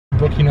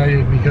book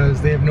United because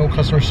they have no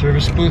customer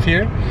service booth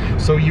here.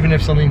 So even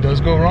if something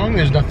does go wrong,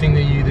 there's nothing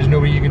that there's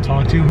nobody you can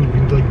talk to who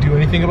can like do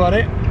anything about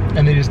it,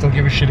 and they just don't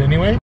give a shit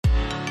anyway.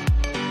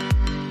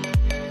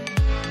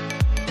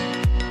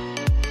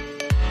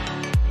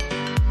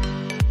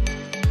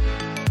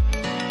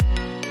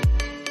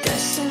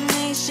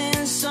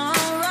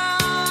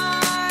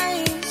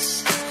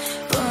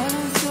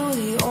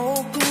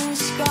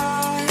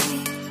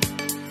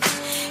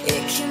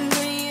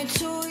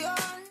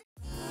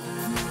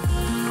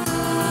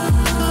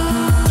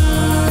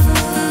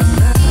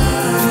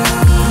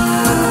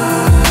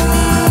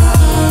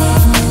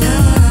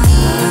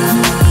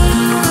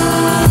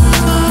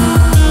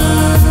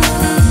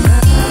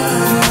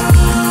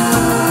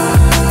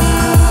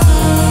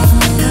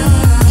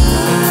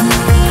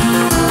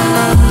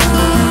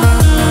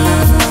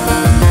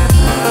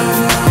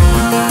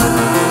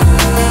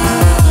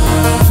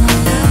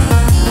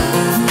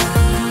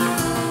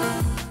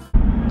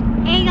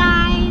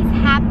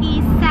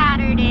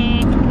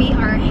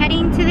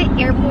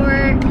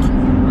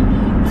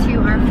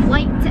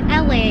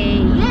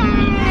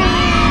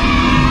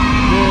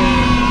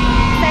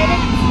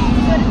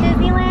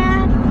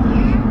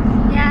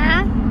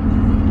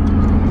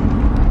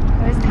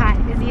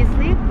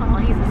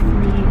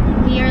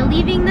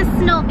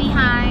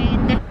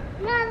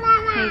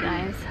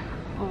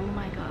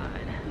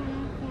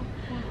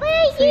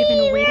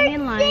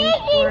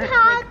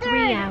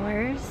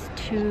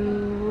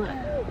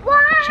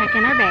 Check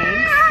in our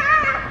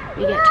bags.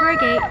 We get to our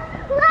gate,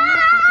 and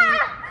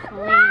the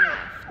plane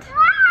left.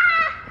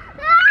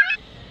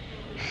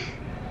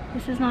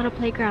 This is not a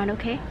playground,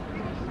 okay?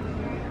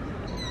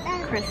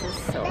 Chris is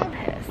so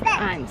pissed.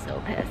 I'm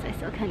so pissed. I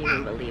still can't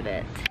even believe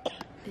it.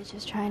 Bitch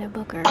is trying to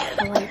book her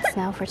flights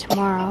now for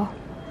tomorrow.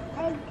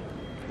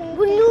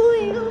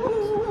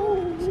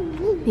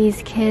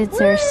 These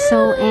kids are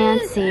so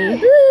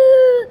antsy.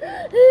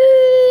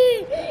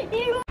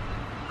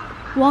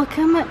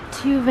 Welcome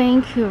to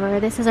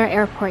Vancouver. This is our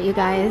airport, you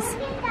guys.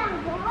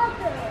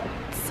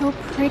 It's so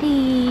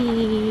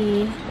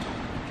pretty.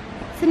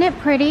 Isn't it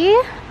pretty?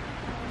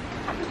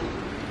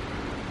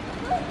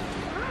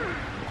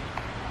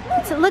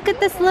 So look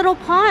at this little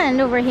pond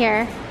over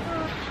here.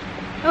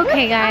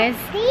 Okay, guys.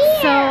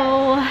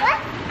 So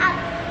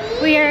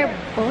we are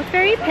both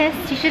very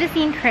pissed. You should have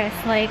seen Chris.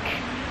 Like,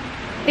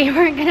 they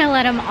weren't gonna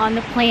let him on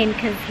the plane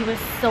because he was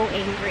so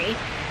angry.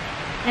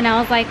 And I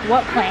was like,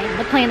 what plane?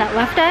 The plane that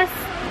left us?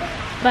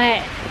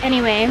 But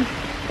anyway,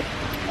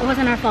 it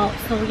wasn't our fault.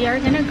 So we are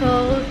gonna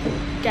go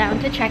down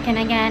to check-in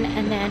again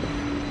and then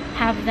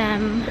have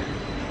them,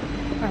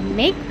 or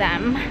make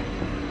them,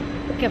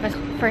 give us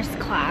first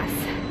class.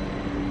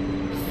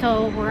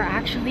 So we're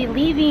actually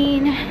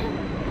leaving.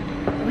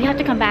 We have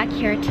to come back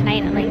here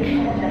tonight at like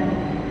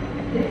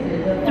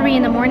 3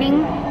 in the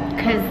morning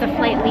because the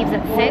flight leaves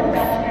at 6.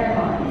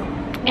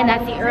 And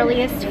that's the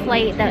earliest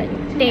flight that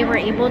they were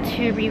able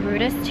to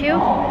reroute us to.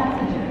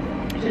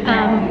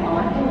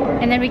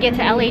 And then we get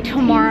to LA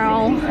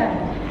tomorrow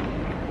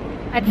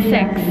at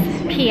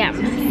 6 p.m.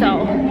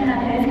 So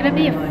it's gonna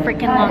be a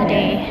freaking long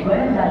day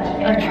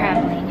of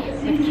traveling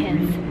with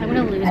kids. I'm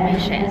gonna lose my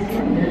shit.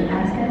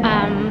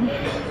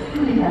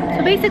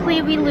 So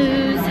basically we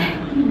lose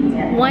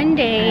 1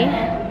 day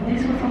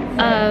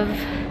of,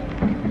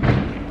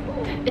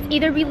 it's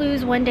either we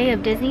lose 1 day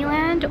of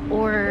Disneyland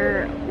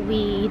or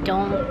we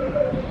don't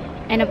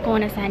end up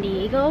going to San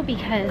Diego,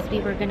 because we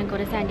were gonna go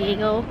to San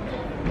Diego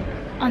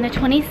on the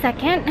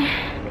 22nd.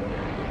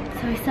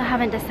 So we still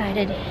haven't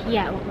decided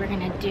yet what we're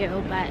gonna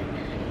do, but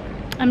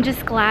I'm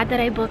just glad that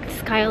I booked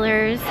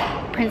Skylar's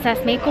Princess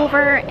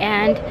Makeover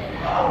and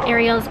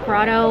Ariel's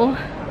Grotto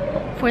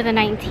for the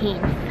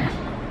 19th.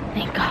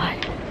 Thank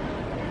God.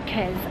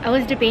 Because I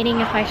was debating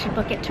if I should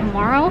book it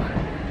tomorrow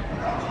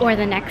or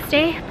the next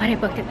day, but I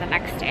booked it the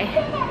next day.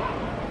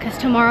 Because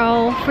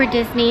tomorrow for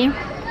Disney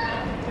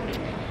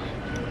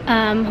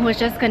was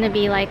just gonna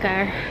be like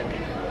a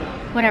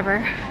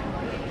whatever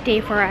day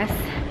for us,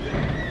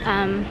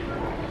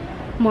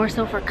 more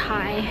so for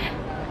Kai,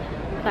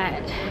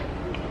 but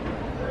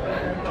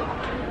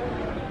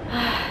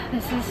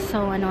this is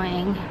so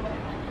annoying.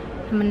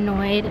 I'm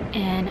annoyed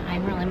and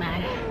I'm really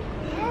mad.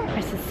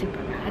 Chris is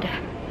super mad.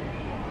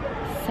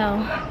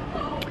 So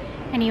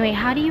anyway,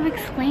 how do you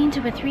explain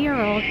to a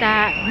 3-year-old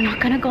that we're not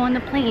gonna go on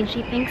the plane?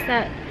 She thinks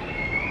that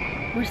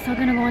we're still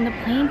gonna go on the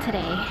plane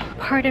today.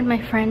 Pardon my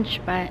French,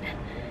 but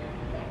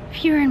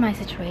if you were in my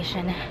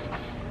situation,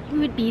 you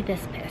would be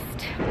this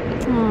pissed.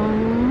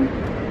 Aww.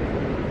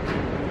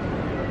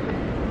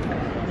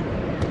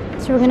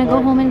 So we're gonna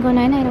go home and go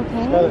night-night,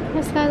 okay?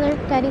 Yes, Skylar,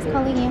 Daddy's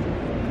calling you.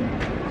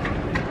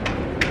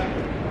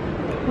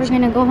 We're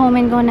gonna go home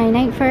and go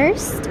night-night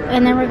first,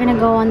 and then we're gonna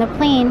go on the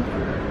plane.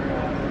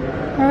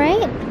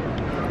 Alright?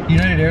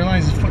 United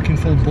Airlines is fucking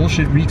full of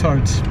bullshit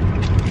retards.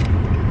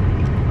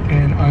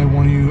 And I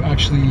want to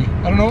actually,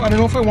 I don't know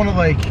if I want to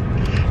like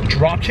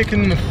drop kick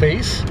them in the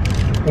face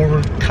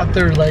or cut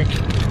their like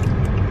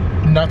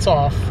nuts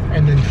off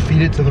and then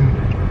feed it to them.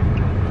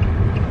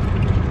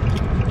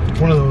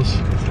 One of those.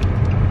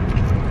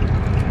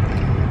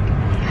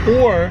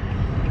 or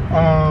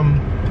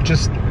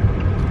just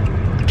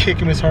kick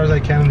him as hard as I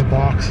can in the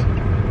box.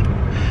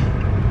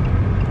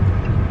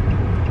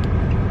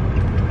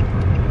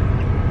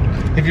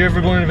 If you're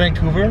ever going to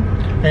Vancouver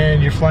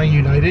and you're flying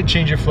United,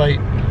 change your flight,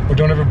 or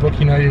don't ever book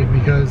United,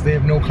 because they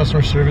have no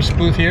customer service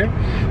booth here.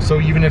 So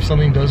even if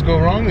something does go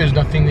wrong, there's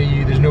nothing that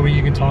there's nobody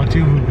you can talk to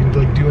who can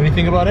like do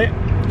anything about it,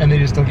 and they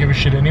just don't give a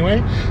shit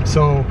anyway.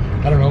 So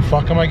I don't know,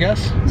 fuck them, I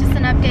guess. Just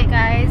an update,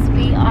 guys.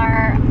 We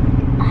are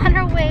on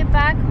our way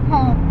back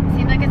home.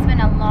 Seems like it's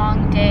been a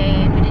long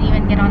day. We didn't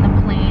even get on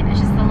the plane. It's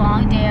just a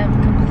long day of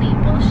complete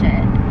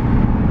bullshit.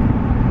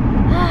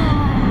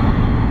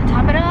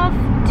 Top it off,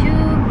 2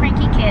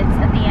 cranky kids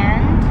at the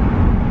end,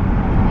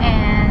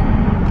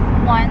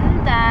 and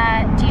one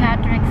that you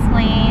have to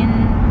explain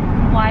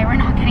why we're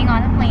not getting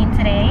on the plane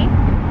today,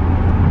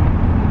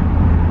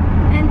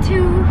 and 2,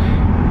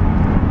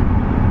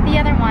 the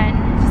other one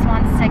just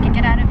wants to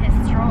get out of his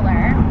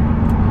stroller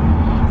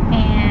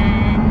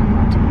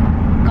and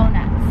go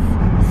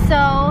nuts.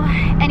 So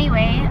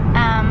anyway,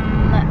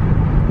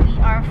 we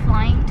are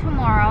flying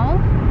tomorrow.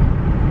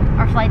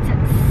 Our flight's at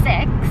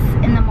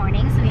 6 in the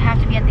morning, so we have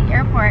to be at the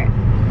airport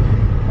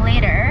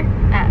later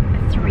at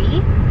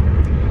 3.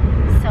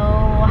 So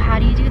how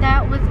do you do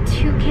that with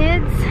 2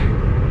 kids?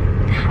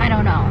 I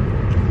don't know.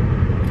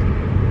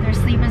 Their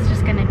sleep is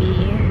just gonna be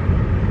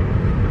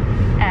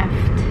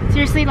effed.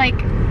 Seriously, like,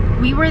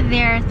 we were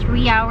there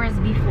 3 hours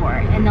before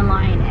in the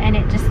line and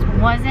it just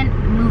wasn't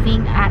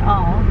moving at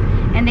all.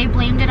 And they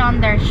blamed it on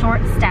their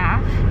short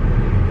staff.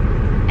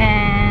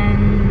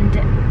 And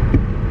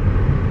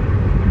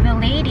the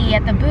lady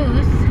at the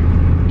booth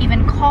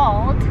even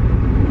called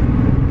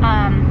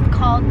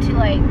to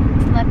like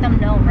let them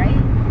know,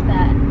 right?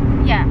 That,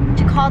 yeah,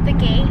 to call the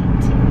gate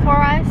for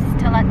us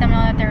to let them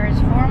know that there's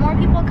 4 more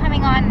people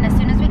coming on, and as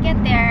soon as we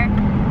get there,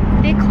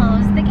 they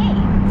close the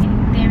gate.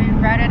 They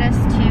routed us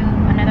to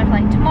another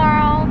flight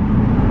tomorrow.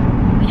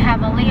 We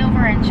have a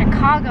layover in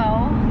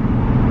Chicago.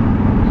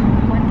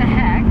 What the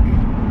heck?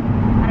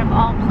 Out of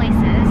all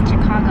places,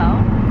 Chicago.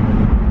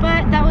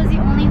 But that was the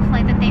only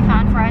flight that they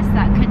found for us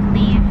that could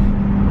leave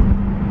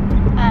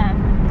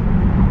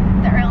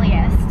the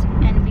earliest,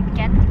 and we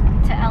get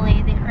to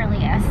LA the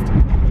earliest.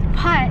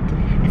 But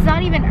it's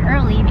not even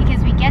early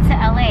because we get to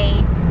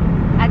LA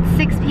at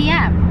 6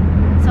 p.m.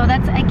 So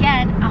that's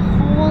again a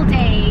whole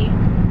day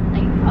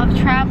like of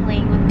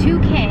traveling with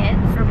 2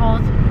 kids. We're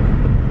both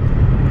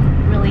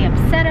really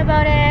upset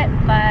about it,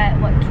 but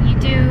what can you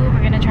do?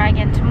 We're gonna try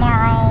again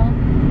tomorrow.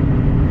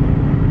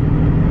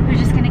 We're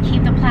just gonna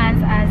keep the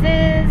plans as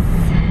is.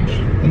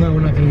 Well, no,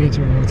 we're not gonna get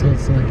to our hotel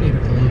until like 8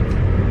 o'clock.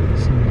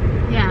 So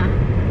yeah.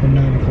 Or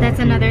 9 o'clock. That's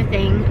another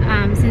thing.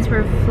 Since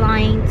we're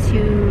flying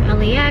to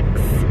LAX,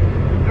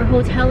 our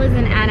hotel is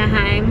in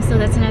Anaheim, so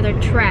that's another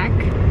trek.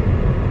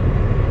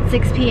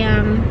 6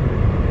 p.m.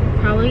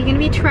 Probably gonna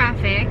be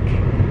traffic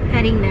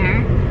heading there,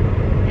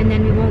 and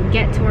then we won't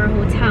get to our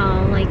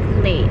hotel like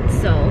late,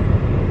 so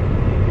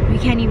we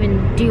can't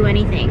even do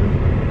anything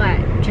but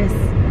just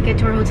get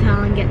to our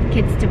hotel and get the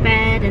kids to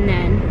bed, and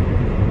then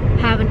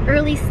have an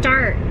early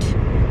start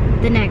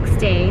the next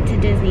day to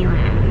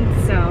Disneyland.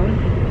 So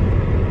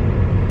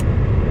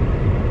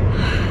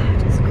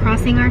just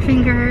crossing our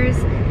fingers,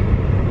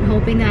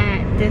 hoping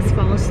that this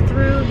falls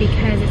through,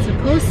 because it's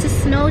supposed to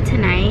snow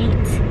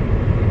tonight,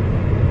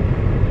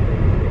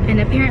 and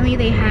apparently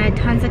they had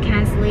tons of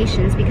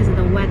cancellations because of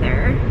the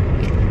weather.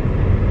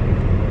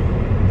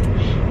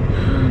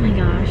 Oh my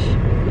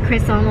gosh,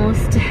 Chris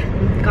almost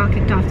got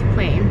kicked off the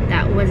plane.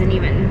 That wasn't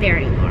even there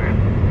anymore.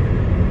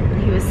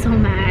 He was so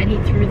mad. He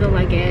threw the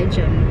luggage,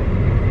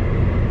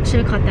 and should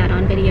have caught that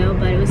on video,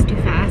 but it was too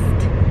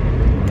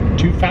fast.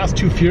 Too fast,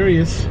 too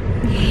furious.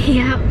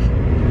 Yep.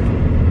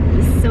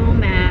 He's so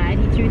mad.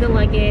 He threw the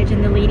luggage,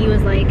 and the lady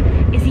was like,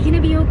 is he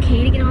gonna be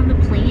okay to get on the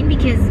plane?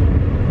 Because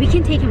we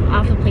can take him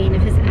off the plane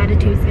if his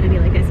attitude's gonna be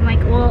like this. I'm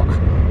like, well,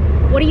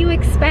 what do you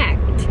expect?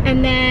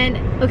 And then,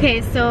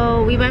 okay,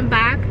 so we went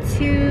back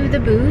to the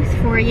booth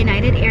for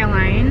United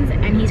Airlines,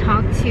 and he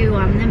talked to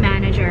the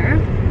manager,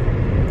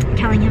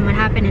 telling him what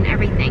happened and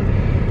everything.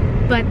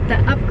 But the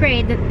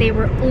upgrade that they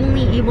were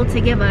only able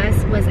to give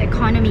us was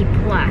Economy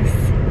Plus.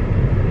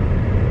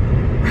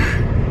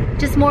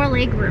 Just more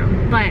leg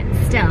room, but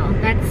still,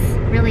 that's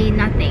really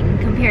nothing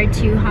compared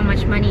to how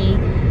much money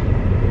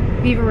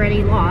we've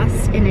already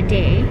lost in a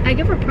day. I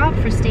give her props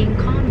for staying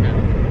calm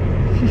though.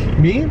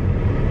 Me?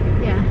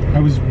 Yeah. I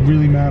was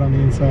really mad on the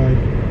inside.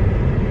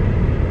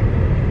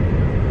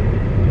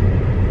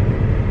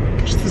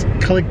 Just this,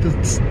 like the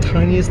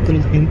tiniest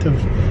little hint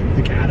of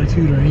like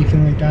attitude or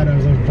anything like that. I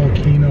was like a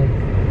volcano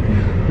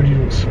ready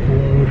to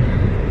explode.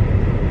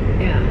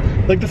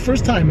 Yeah. Like the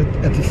first time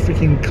at the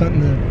freaking cunt in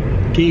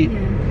the gate, I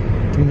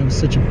think that was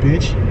such a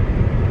bitch.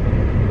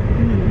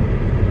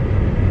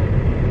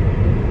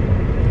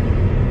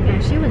 Yeah,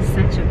 she was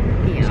such a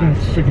bitch. She's gonna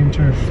freaking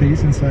turn her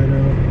face inside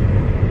out.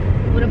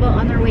 What about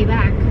on their way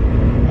back?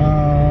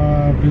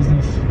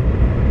 Business.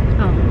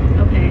 Oh,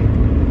 okay.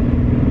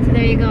 So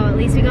there you go. At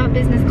least we got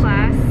business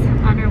class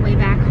on our way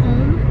back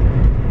home.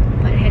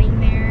 But heading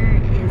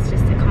there is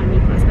just Economy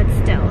Plus.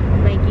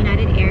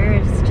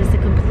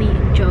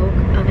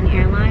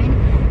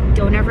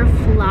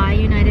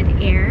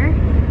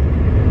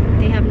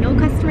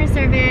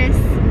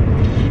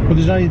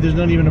 there's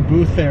not even a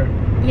booth there.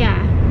 Yeah.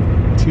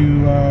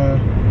 To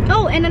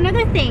oh, and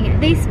another thing,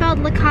 they spelled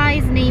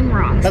Lakai's name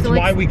wrong. That's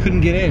why we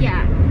couldn't get in.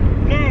 Yeah.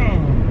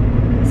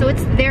 Oh. So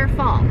it's their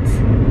fault.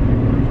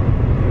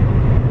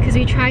 Because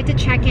we tried to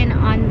check in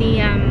on the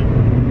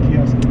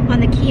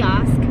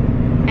kiosk,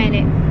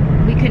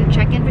 and we couldn't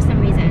check in for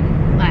some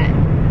reason. But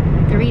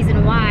the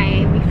reason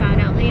why we found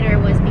out later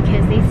was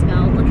because they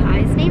spelled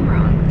Lakai's name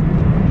wrong.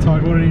 Don't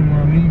talk about it anymore.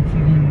 I'm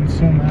fucking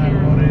so mad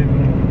about it.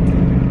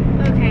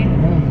 Okay. I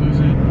won't lose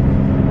it.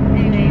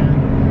 Anyway,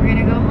 we're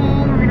gonna go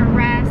home. We're gonna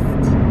rest,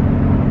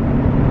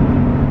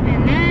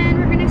 and then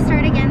we're gonna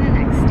start again the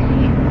next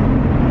day,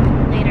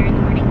 later in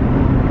the morning.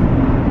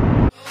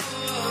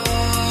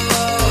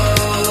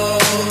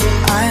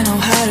 I know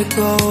how to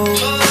go